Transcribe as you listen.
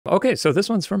Okay, so this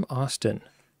one's from Austin.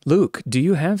 Luke, do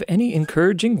you have any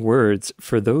encouraging words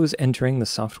for those entering the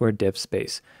software dev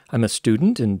space? I'm a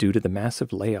student, and due to the massive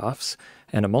layoffs,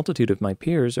 and a multitude of my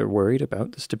peers are worried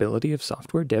about the stability of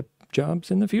software dev jobs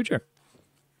in the future.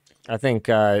 I think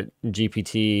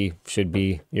GPT should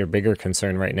be your bigger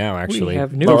concern right now, actually. We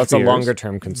have new Well, it's a fears.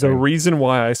 longer-term concern. The reason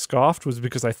why I scoffed was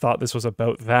because I thought this was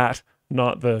about that,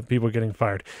 not the people getting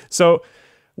fired. So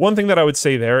one thing that I would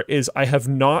say there is I have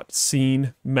not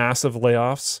seen massive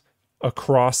layoffs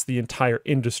across the entire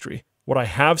industry. What I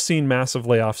have seen massive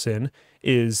layoffs in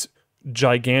is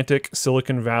gigantic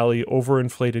Silicon Valley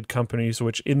overinflated companies,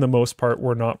 which in the most part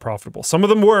were not profitable. Some of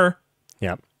them were.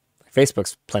 Yeah.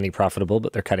 Facebook's plenty profitable,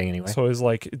 but they're cutting anyway. So it's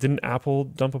like, didn't Apple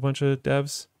dump a bunch of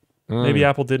devs? Maybe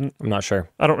Apple didn't. I'm not sure.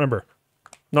 I don't remember.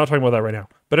 Not talking about that right now.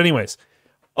 But anyways,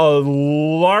 a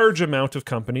large amount of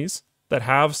companies that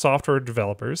have software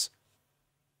developers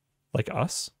like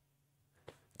us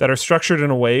that are structured in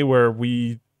a way where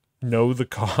we know the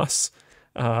costs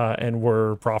and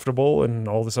we're profitable and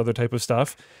all this other type of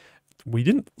stuff. We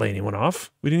didn't lay anyone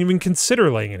off. We didn't even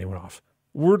consider laying anyone off.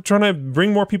 We're trying to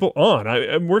bring more people on.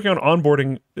 I'm working on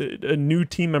onboarding new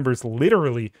team members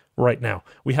literally right now.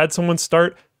 We had someone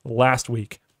start last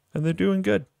week and they're doing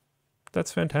good.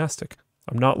 That's fantastic.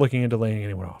 I'm not looking into laying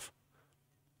anyone off.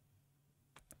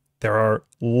 There are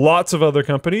lots of other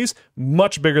companies,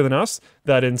 much bigger than us,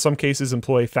 that in some cases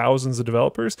employ thousands of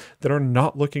developers that are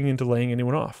not looking into laying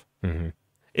anyone off. Mm-hmm.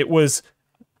 It was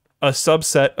a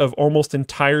subset of almost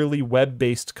entirely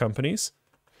web-based companies.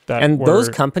 Those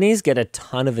companies get a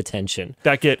ton of attention.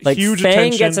 That get like huge Fang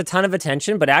attention. gets a ton of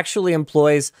attention, but actually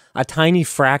employs a tiny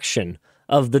fraction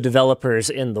of the developers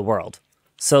in the world.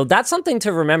 So that's something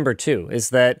to remember too, is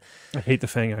that... I hate the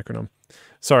Fang acronym.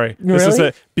 Sorry. Really? This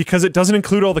is because it doesn't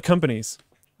include all the companies.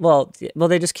 Well,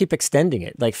 they just keep extending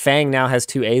it. Like Fang now has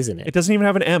 2 A's in it. It doesn't even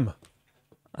have an M.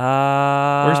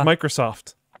 Where's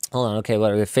Microsoft? Hold on. Okay,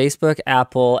 what are we? Facebook,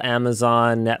 Apple,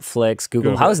 Amazon, Netflix,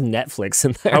 Google. How is Netflix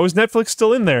in there? How is Netflix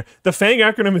still in there? The Fang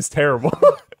acronym is terrible.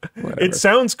 It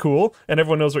sounds cool, and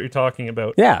everyone knows what you're talking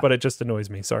about. Yeah. But it just annoys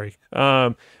me. Sorry.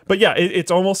 But yeah,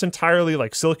 it's almost entirely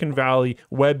like Silicon Valley,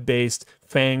 web-based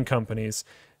Fang companies.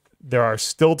 There are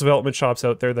still development shops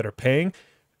out there that are paying.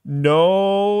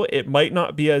 No, it might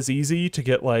not be as easy to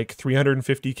get like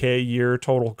 $350K a year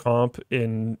total comp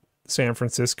in San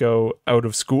Francisco out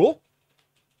of school.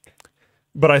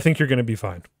 But I think you're going to be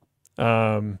fine.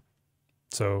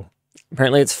 So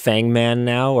apparently it's Fang Man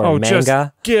now, or Manga.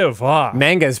 Just give up.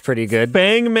 Manga's pretty good.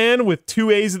 Fang Man with 2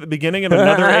 A's at the beginning and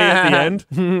another A at the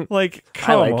end. Like,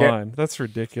 come on. That's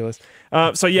ridiculous.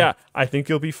 So yeah, I think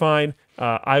you'll be fine.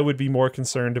 I would be more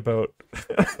concerned about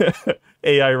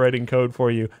AI writing code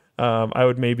for you. I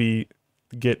would maybe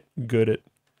get good at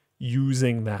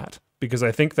using that, because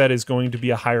I think that is going to be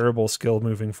a hireable skill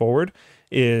moving forward,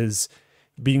 is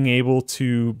being able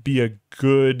to be a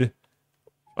good,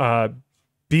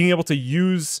 being able to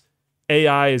use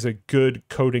AI as a good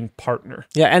coding partner.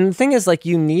 Yeah, and the thing is, like,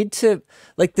 you need to,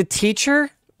 like, the teacher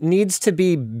needs to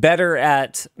be better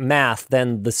at math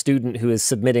than the student who is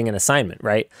submitting an assignment,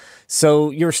 right? So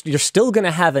you're still going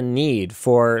to have a need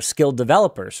for skilled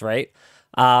developers, right?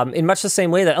 In much the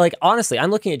same way that, like, honestly, I'm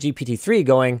looking at GPT-3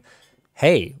 going,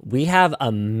 hey, we have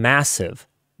a massive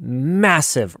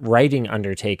writing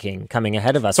undertaking coming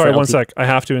ahead of us. Sorry, one sec. I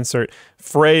have to insert.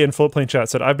 Frey in Floatplane Chat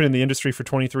said, I've been in the industry for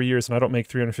 23 years and I don't make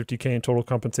 $350K in total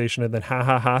compensation, and then ha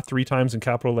ha ha 3 times in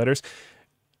capital letters.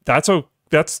 That's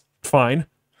fine.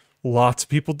 Lots of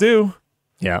people do.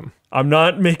 Yeah. I'm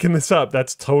not making this up.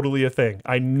 That's totally a thing.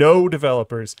 I know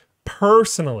developers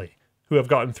personally who have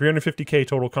gotten $350K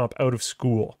total comp out of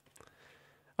school.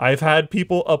 I've had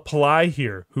people apply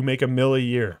here who make $1 million a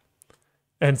year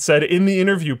and said in the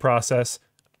interview process,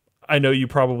 I know you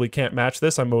probably can't match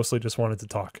this. I mostly just wanted to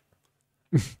talk.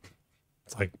 It's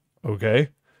like, okay.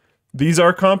 These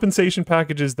are compensation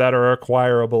packages that are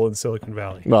acquirable in Silicon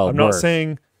Valley. Well, I'm not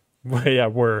saying... Well, yeah,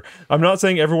 I'm not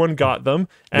saying everyone got them.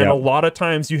 And a lot of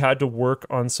times you had to work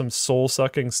on some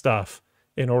soul-sucking stuff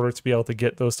in order to be able to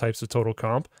get those types of total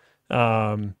comp.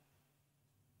 That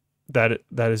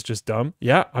is just dumb.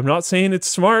 Yeah, I'm not saying it's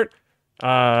smart.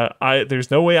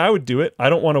 There's no way I would do it. I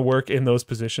don't want to work in those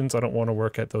positions. I don't want to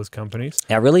work at those companies.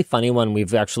 Yeah, a really funny one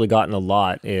we've actually gotten a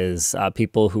lot is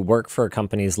people who work for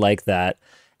companies like that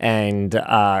and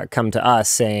come to us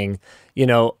saying, you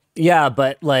know, yeah,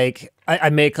 but like I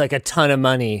make like a ton of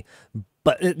money,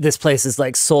 but this place is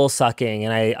like soul sucking.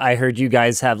 And I heard you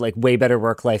guys have like way better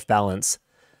work-life balance,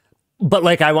 but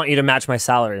like, I want you to match my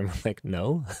salary. I'm like,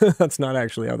 no, that's not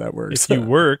actually how that works. If you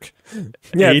work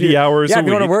 80 hours a week. If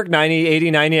you want to work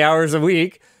 90 hours a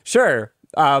week, sure.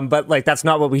 but like that's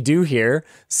not what we do here.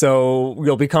 So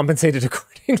we'll be compensated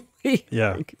accordingly.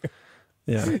 Yeah.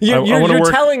 Yeah.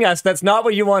 You're telling us that's not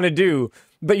what you want to do,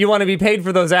 but you want to be paid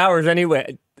for those hours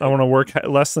anyway. I want to work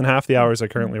less than half the hours I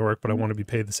currently work, but I want to be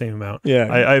paid the same amount. Yeah.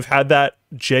 I've had that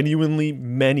genuinely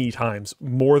many times,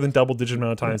 more than double-digit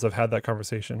amount of times I've had that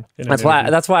conversation. That's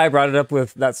why I brought it up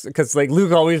with that's because like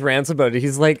Luke always rants about it.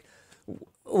 He's like,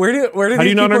 where do how do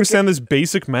you not understand this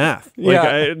basic math?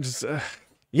 Like,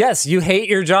 Yes, you hate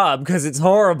your job because it's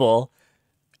horrible.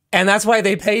 And that's why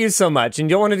they pay you so much. And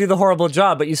you don't want to do the horrible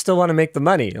job, but you still want to make the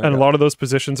money. And a lot of those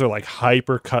positions are like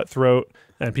hyper cutthroat,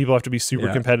 and people have to be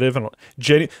super competitive. And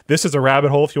this is a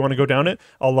rabbit hole if you want to go down it.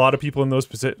 A lot of people in those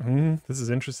positions, this is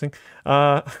interesting.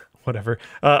 Whatever.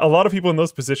 A lot of people in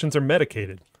those positions are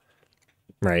medicated.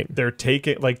 Right. They're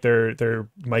taking, like they're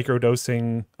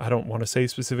microdosing. I don't want to say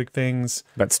specific things.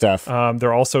 But stuff.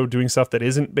 They're also doing stuff that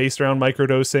isn't based around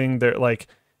microdosing. They're like,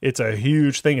 it's a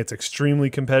huge thing. It's extremely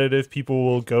competitive. People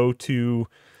will go to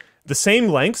the same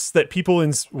lengths that people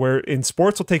in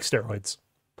sports will take steroids.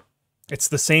 It's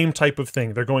the same type of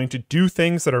thing. They're going to do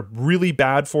things that are really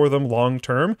bad for them long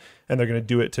term, and they're going to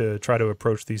do it to try to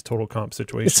approach these total comp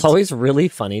situations. It's always really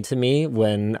funny to me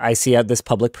when I see this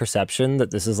public perception that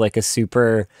this is like a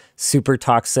super, super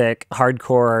toxic,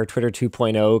 hardcore Twitter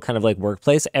 2.0 kind of like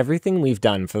workplace. Everything we've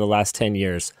done for the last 10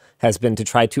 years has been to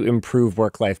try to improve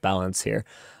work-life balance here.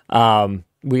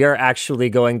 We are actually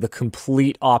going the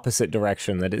complete opposite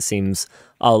direction that it seems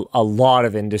a lot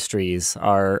of industries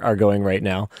are going right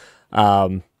now.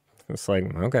 It's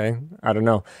like, okay, I don't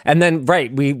know. And then,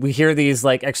 right, we hear these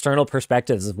like external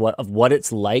perspectives of what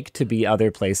it's like to be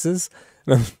other places.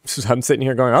 So I'm sitting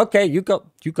here going, okay, you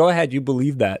go ahead, you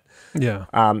believe that. Yeah.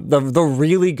 The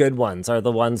really good ones are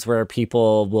the ones where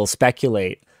people will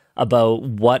speculate about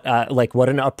what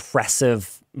an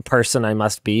oppressive person I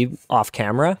must be off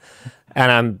camera.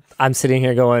 And I'm sitting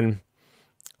here going,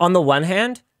 on the one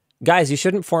hand, guys, you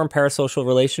shouldn't form parasocial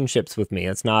relationships with me.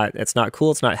 It's not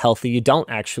cool. It's not healthy. You don't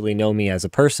actually know me as a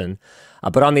person.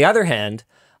 But on the other hand,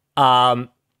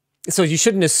 so you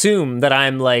shouldn't assume that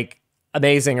I'm like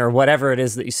amazing or whatever it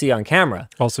is that you see on camera.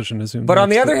 Also shouldn't assume. But on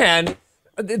the other hand,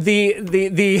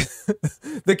 the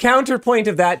counterpoint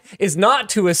of that is not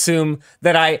to assume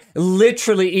that I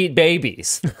literally eat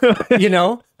babies. You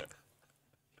know?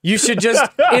 You should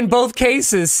just, in both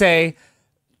cases, say,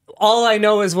 all I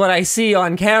know is what I see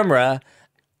on camera,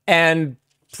 and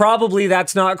probably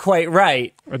that's not quite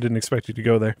right. I didn't expect you to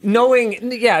go there. Knowing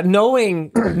that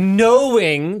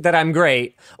I'm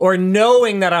great or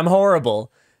knowing that I'm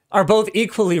horrible are both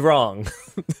equally wrong.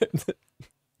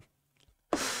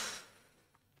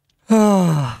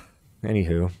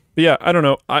 Anywho. But yeah, I don't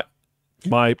know.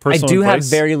 My personal I do advice, have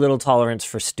very little tolerance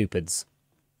for stupids.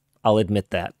 I'll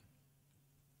admit that.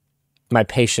 My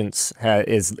patience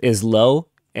is low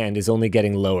and is only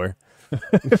getting lower.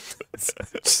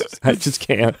 I just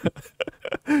can't.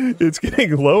 It's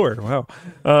getting lower. Wow.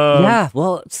 Yeah,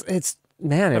 well, it's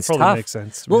man, it's that probably tough. makes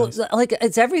sense. Well, like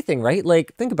it's everything, right?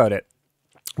 Like think about it.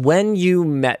 When you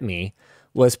met me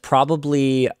was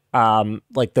probably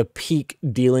like the peak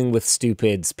dealing with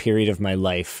stupids period of my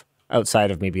life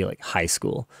outside of maybe like high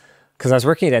school. Because I was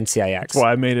working at NCIX. That's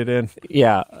why I made it in.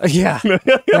 Yeah.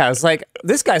 I was like,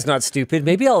 this guy's not stupid.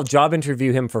 Maybe I'll job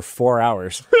interview him for 4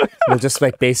 hours. We'll just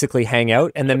like basically hang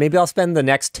out, and then maybe I'll spend the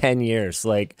next 10 years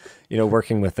like,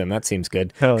 working with him. That seems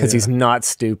good because he's not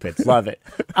stupid. Love it.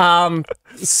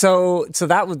 So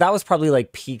that was probably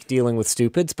like peak dealing with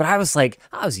stupids. But I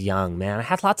was young, man. I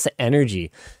had lots of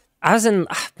energy. I was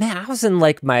in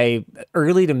like my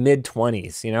early to mid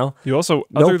 20s, You also,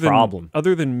 problem.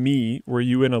 Other than me, were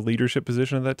you in a leadership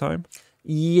position at that time?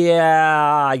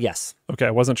 Yeah, yes. Okay, I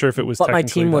wasn't sure if it was but my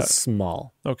technically team was that.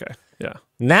 small. Okay, yeah.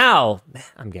 Now, man,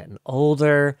 I'm getting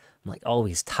older. I'm like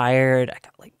always tired. I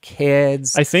got like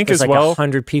kids. I think there's as like well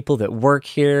 100 people that work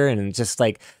here, and just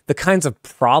like the kinds of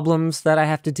problems that I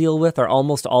have to deal with are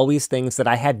almost always things that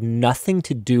I had nothing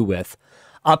to do with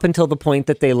up until the point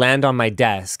that they land on my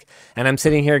desk. And I'm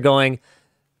sitting here going,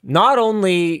 not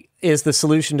only is the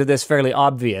solution to this fairly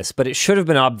obvious, but it should have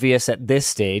been obvious at this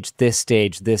stage, this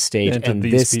stage, this stage, and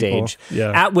this stage.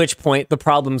 Yeah. At which point the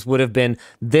problems would have been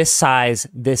this size,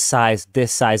 this size,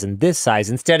 this size, and this size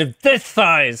instead of this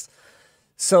size.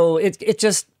 So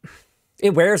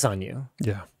it wears on you.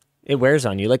 Yeah. It wears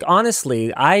on you. Like,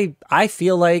 honestly, I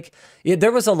feel like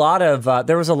there was a lot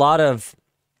of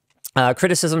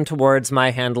criticism towards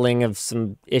my handling of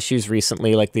some issues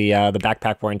recently, like the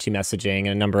backpack warranty messaging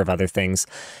and a number of other things.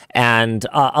 And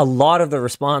a lot of the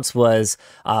response was,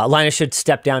 Linus should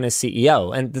step down as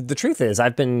CEO. And the truth is,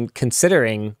 I've been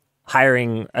considering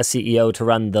hiring a CEO to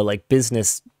run the like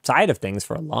business side of things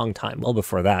for a long time, well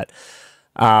before that.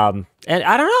 And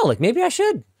I don't know, like maybe I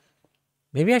should.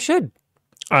 Maybe I should.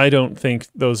 I don't think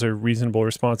those are reasonable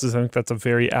responses. I think that's a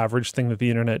very average thing that the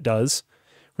internet does,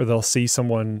 where they'll see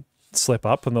someone slip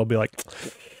up and they'll be like,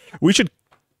 we should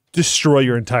destroy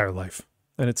your entire life.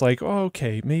 And it's like, oh,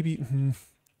 okay, maybe,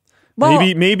 Well,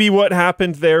 maybe what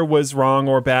happened there was wrong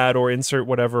or bad, or insert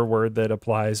whatever word that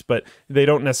applies, but they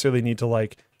don't necessarily need to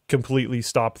like completely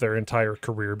stop their entire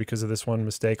career because of this one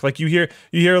mistake. Like you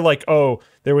hear like, oh,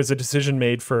 there was a decision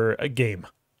made for a game.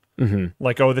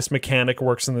 Like, oh, this mechanic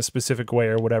works in this specific way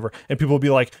or whatever. And people will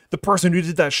be like, the person who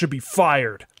did that should be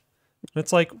fired. And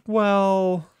it's like,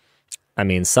 well, I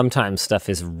mean, sometimes stuff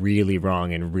is really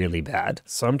wrong and really bad.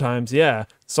 sometimes, yeah.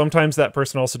 Sometimes that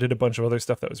person also did a bunch of other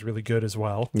stuff that was really good as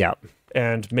well. Yeah.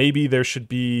 And maybe there should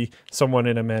be someone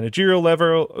in a managerial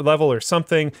level or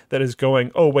something that is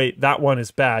going, oh, wait, that one is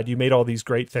bad. You made all these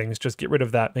great things. Just get rid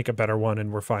of that, make a better one,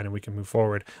 and we're fine and we can move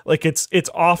forward. Like, it's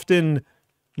often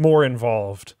more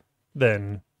involved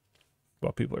than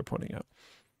what people are pointing out.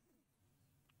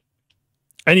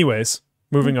 Anyways,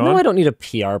 moving on. No, I don't need a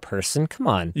PR person. Come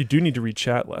on. You do need to read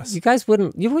chat less. You guys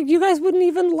wouldn't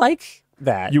even like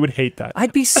that. You would hate that.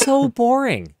 I'd be so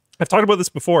boring. I've talked about this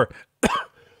before.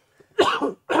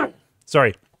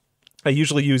 Sorry. I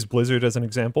usually use Blizzard as an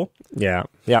example. Yeah.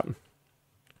 Yeah.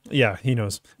 Yeah, he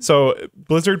knows. So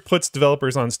Blizzard puts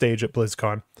developers on stage at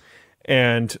BlizzCon,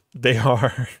 and they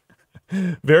are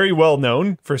very well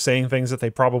known for saying things that they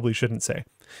probably shouldn't say.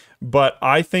 But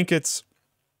I think it's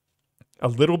a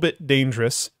little bit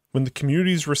dangerous when the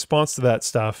community's response to that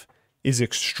stuff is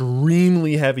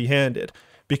extremely heavy-handed.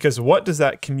 Because what does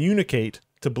that communicate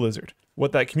to Blizzard?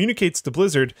 What that communicates to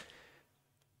Blizzard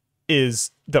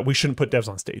is that we shouldn't put devs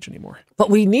on stage anymore. But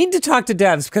we need to talk to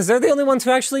devs because they're the only ones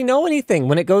who actually know anything.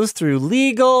 When it goes through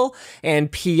legal and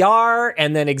PR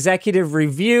and then executive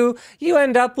review, you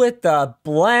end up with the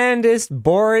blandest,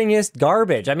 boringest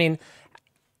garbage. I mean,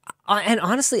 and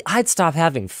honestly, I'd stop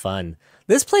having fun.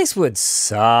 This place would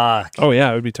suck. Oh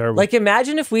yeah, it would be terrible. Like,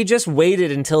 imagine if we just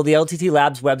waited until the LTT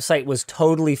Labs website was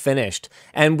totally finished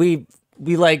and we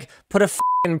like put a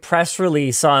f***ing press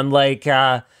release on like,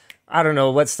 I don't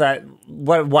know, what's that,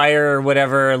 what wire or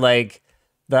whatever, like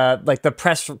the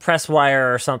press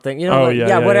wire or something, you know,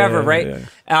 whatever, right?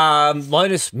 Yeah.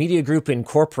 Linus Media Group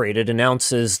Incorporated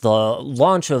announces the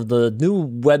launch of the new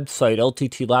website,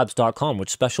 lttlabs.com, which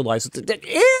specializes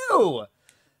ew!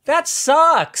 That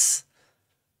sucks.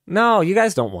 No, you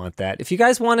guys don't want that. If you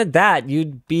guys wanted that,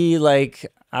 you'd be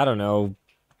like, I don't know,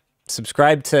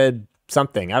 subscribe to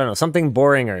something. I don't know, something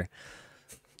boringer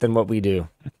than what we do.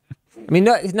 I mean,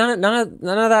 none of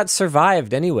that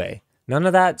survived anyway. None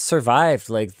of that survived,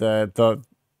 like the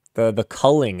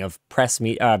culling of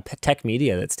tech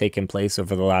media that's taken place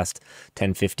over the last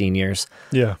 10, 15 years.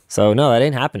 Yeah. So no, that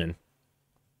ain't happening.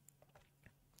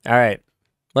 All right.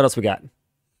 What else we got?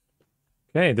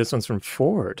 Okay, this one's from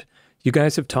Ford. You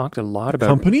guys have talked a lot about...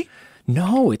 Company?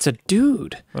 No, it's a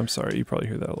dude. I'm sorry, you probably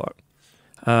hear that a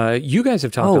lot. You guys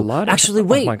have talked a lot. Actually,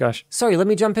 wait. Oh my gosh. Sorry, let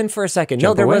me jump in for a second.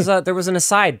 Jump there away. was an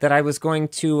aside that I was going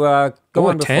to go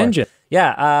on a before. tangent.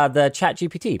 Yeah, the Chat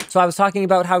GPT. So I was talking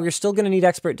about how you're still going to need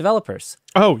expert developers.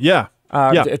 Oh, yeah.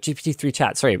 GPT-3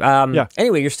 chat, sorry.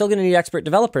 Anyway, you're still going to need expert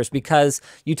developers because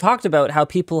you talked about how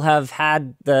people have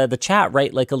had the chat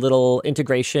write like a little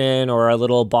integration or a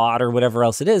little bot or whatever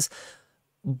else it is,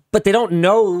 but they don't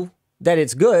know that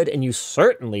it's good, and you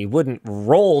certainly wouldn't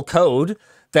roll code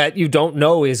that you don't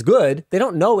know is good. They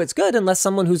don't know it's good unless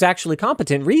someone who's actually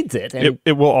competent reads it. And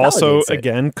it will also, validates it.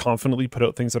 again, confidently put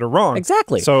out things that are wrong.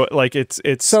 Exactly. So, like, it's...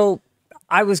 So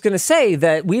I was going to say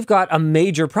that we've got a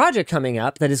major project coming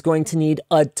up that is going to need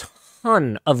a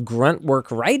ton of grunt work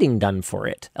writing done for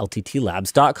it,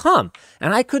 lttlabs.com.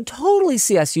 And I could totally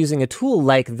see us using a tool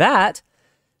like that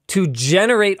to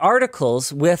generate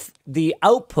articles with the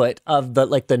output of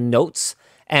the notes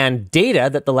and data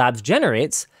that the labs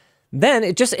generates. Then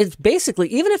it's basically,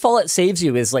 even if all it saves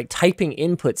you is like typing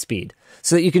input speed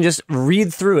so that you can just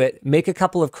read through it, make a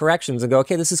couple of corrections and go,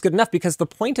 okay, this is good enough, because the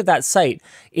point of that site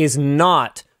is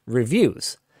not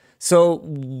reviews. So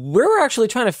we're actually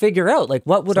trying to figure out like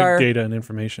what would our data and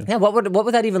information. Yeah, what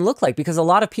would that even look like? Because a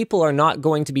lot of people are not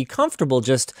going to be comfortable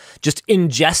just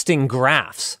ingesting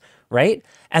graphs, right?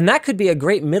 And that could be a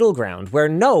great middle ground where,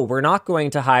 no, we're not going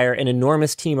to hire an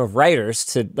enormous team of writers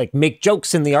to like make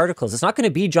jokes in the articles. It's not going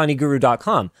to be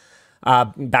johnnyguru.com.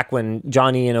 Back when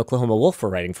Johnny and Oklahoma Wolf were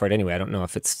writing for it anyway. I don't know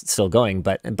if it's still going,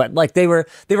 but like they were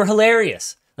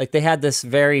hilarious. Like they had this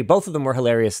both of them were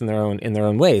hilarious in their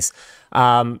own ways.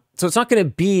 So So it's not going to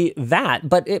be that,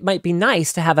 but it might be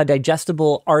nice to have a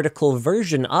digestible article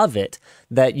version of it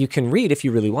that you can read if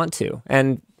you really want to.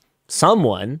 And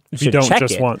someone If should you don't check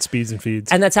just it. want speeds and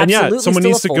feeds. And that's absolutely someone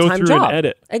still needs a to go full-time through job. and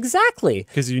edit. Exactly.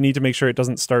 Because you need to make sure it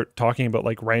doesn't start talking about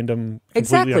like random, completely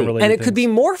Exactly. unrelated And it could be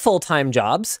things. more full-time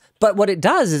jobs, but what it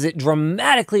does is it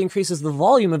dramatically increases the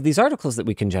volume of these articles that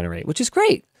we can generate, which is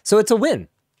great. So it's a win,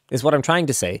 is what I'm trying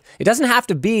to say. It doesn't have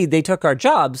to be they took our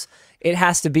jobs. It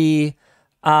has to be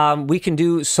we can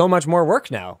do so much more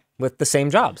work now with the same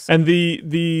jobs. And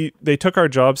they took our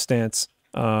job stance,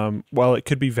 while it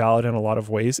could be valid in a lot of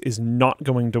ways, is not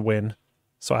going to win.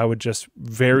 So I would just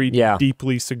very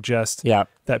deeply suggest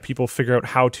that people figure out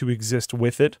how to exist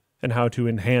with it and how to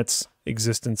enhance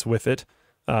existence with it.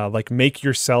 Like make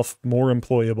yourself more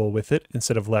employable with it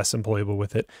instead of less employable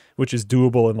with it, which is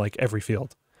doable in like every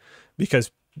field. Because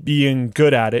being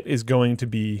good at it is going to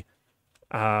be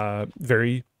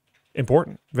very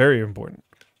important, very important.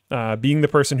 Being the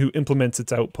person who implements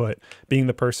its output, being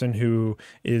the person who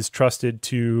is trusted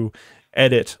to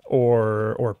edit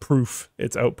or proof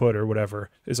its output or whatever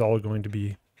is all going to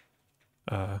be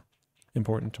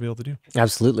important to be able to do.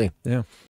 Absolutely. Yeah.